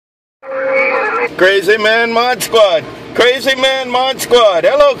Crazy Man Mod Squad. Crazy Man Mod Squad.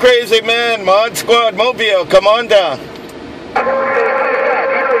 Hello, Crazy Man Mod Squad Mobile. Come on down.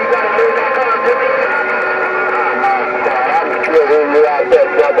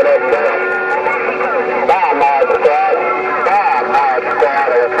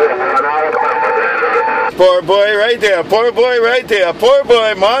 Poor boy right there. Poor boy right there. Poor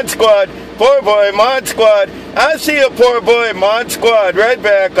boy Mod Squad. Poor boy Mod Squad. I see a poor boy Mod Squad right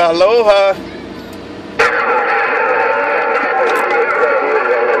back. Aloha.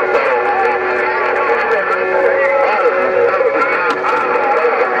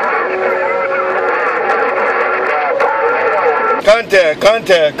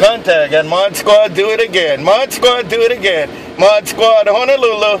 Contact, and Mod Squad do it again. Mod Squad do it again. Mod Squad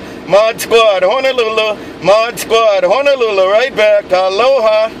Honolulu, Mod Squad Honolulu, Mod Squad Honolulu, right back.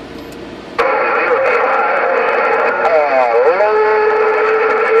 Aloha.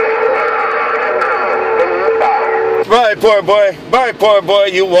 Bye, poor boy. Bye, poor boy.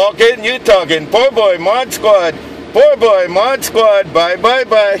 You walking, you talking. Poor boy Mod Squad. Poor boy Mod Squad. Bye, bye,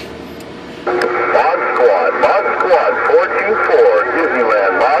 bye. Mod Squad 424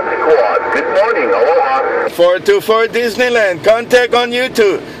 Disneyland, Mod Squad. Good morning, aloha. 424 Disneyland, contact on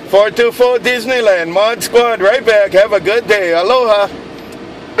YouTube. 424 Disneyland, Mod Squad, right back. Have a good day. Aloha. Mod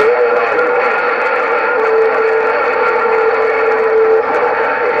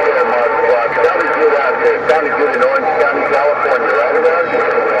Squad, sounded good out there. Sounded good in Orange County, California, right around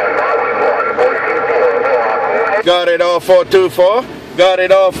here. Mod Squad 424, aloha. Got it all 424. Got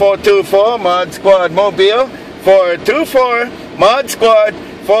it all 424, Mod Squad Mobile. 424, Mod Squad.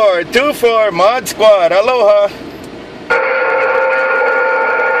 424, Mod Squad. Aloha.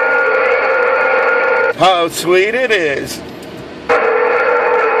 How sweet it is.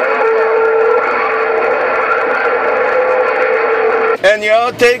 And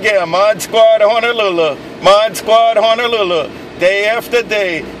y'all take care. Mod Squad Honolulu. Mod Squad Honolulu. Day after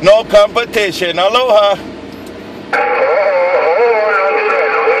day. No competition. Aloha.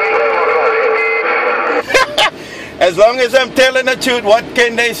 As long as I'm telling the truth, what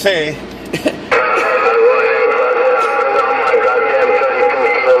can they say?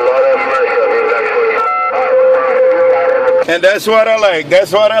 And that's what I like.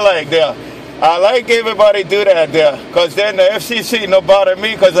 That's what I like there. I like everybody do that there. Because then the FCC no bother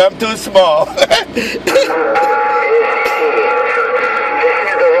me because I'm too small.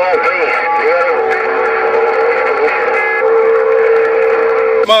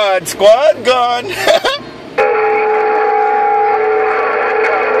 Mod Squad gone.